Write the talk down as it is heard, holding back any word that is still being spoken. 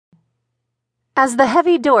As the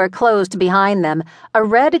heavy door closed behind them, a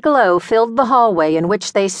red glow filled the hallway in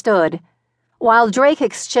which they stood. While Drake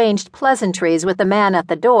exchanged pleasantries with the man at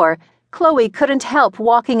the door, Chloe couldn't help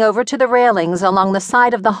walking over to the railings along the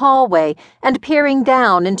side of the hallway and peering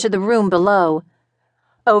down into the room below.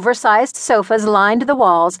 Oversized sofas lined the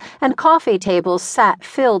walls, and coffee tables sat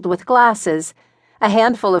filled with glasses. A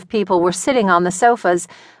handful of people were sitting on the sofas,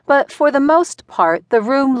 but for the most part the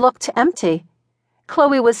room looked empty.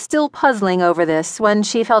 Chloe was still puzzling over this when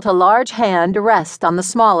she felt a large hand rest on the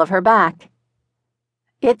small of her back.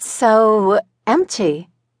 "It's so empty,"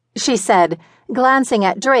 she said, glancing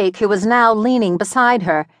at Drake, who was now leaning beside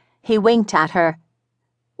her. He winked at her.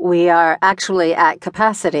 "We are actually at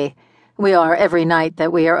capacity. We are every night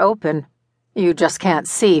that we are open. You just can't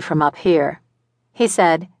see from up here," he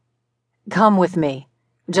said. "Come with me.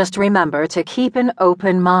 Just remember to keep an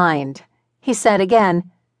open mind," he said again.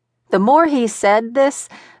 The more he said this,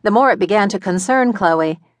 the more it began to concern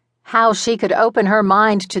Chloe. How she could open her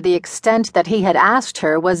mind to the extent that he had asked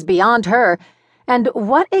her was beyond her, and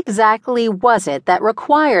what exactly was it that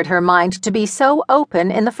required her mind to be so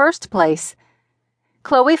open in the first place?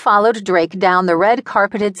 Chloe followed Drake down the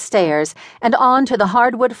red-carpeted stairs and on to the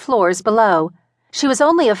hardwood floors below. She was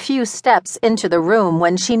only a few steps into the room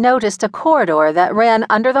when she noticed a corridor that ran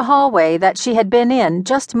under the hallway that she had been in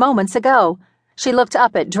just moments ago. She looked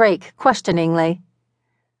up at Drake questioningly.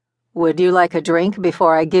 "Would you like a drink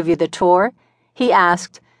before I give you the tour?" he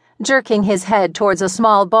asked, jerking his head towards a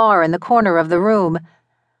small bar in the corner of the room.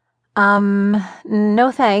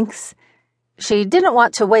 No thanks." She didn't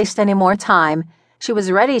want to waste any more time. She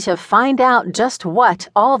was ready to find out just what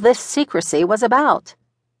all this secrecy was about.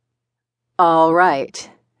 "All right.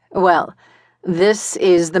 Well, this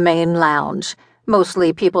is the main lounge.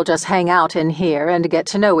 Mostly people just hang out in here and get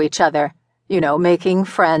to know each other. Making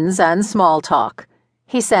friends and small talk,"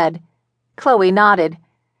 he said. Chloe nodded.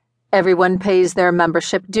 "Everyone pays their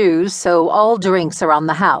membership dues, so all drinks are on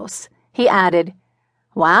the house," he added.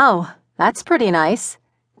 "Wow, that's pretty nice,"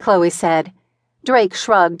 Chloe said. Drake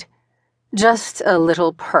shrugged. "Just a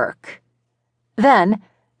little perk." Then,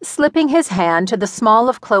 slipping his hand to the small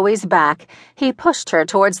of Chloe's back, he pushed her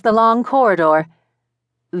towards the long corridor.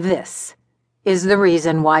 "This is the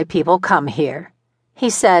reason why people come here," he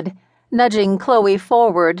said, nudging Chloe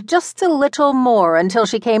forward just a little more until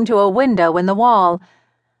she came to a window in the wall.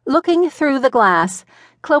 Looking through the glass,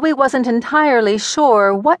 Chloe wasn't entirely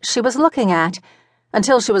sure what she was looking at,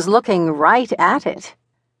 until she was looking right at it.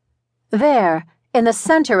 There, in the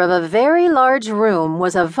center of a very large room,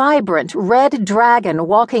 was a vibrant red dragon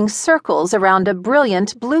walking circles around a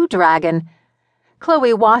brilliant blue dragon.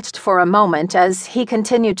 Chloe watched for a moment as he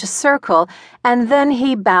continued to circle, and then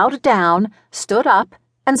he bowed down, stood up,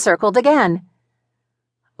 and circled again.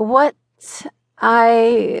 What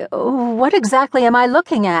exactly am I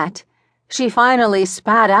looking at?" she finally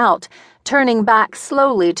spat out, turning back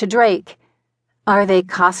slowly to Drake. "Are they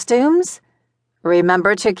costumes?"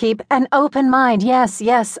 "Remember to keep an open mind.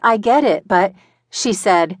 Yes, I get it, but," she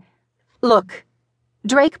said. "Look."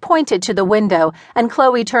 Drake pointed to the window, and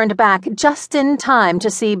Chloe turned back just in time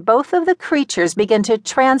to see both of the creatures begin to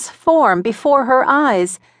transform before her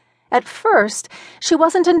eyes. At first, she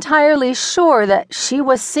wasn't entirely sure that she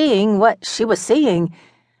was seeing what she was seeing.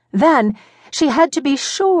 Then, she had to be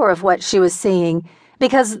sure of what she was seeing,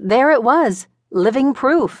 because there it was, living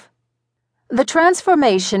proof. The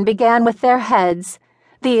transformation began with their heads.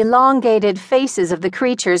 The elongated faces of the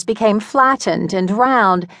creatures became flattened and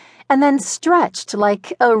round, and then stretched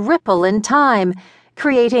like a ripple in time,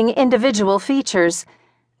 creating individual features.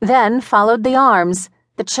 Then followed the arms,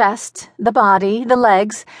 the chest, the body, the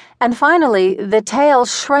legs, and finally the tail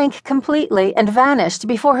shrank completely and vanished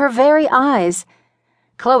before her very eyes.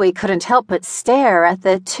 Chloe couldn't help but stare at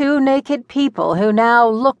the two naked people who now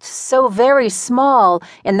looked so very small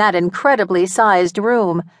in that incredibly sized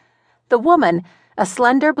room. The woman, a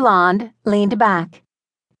slender blonde, leaned back.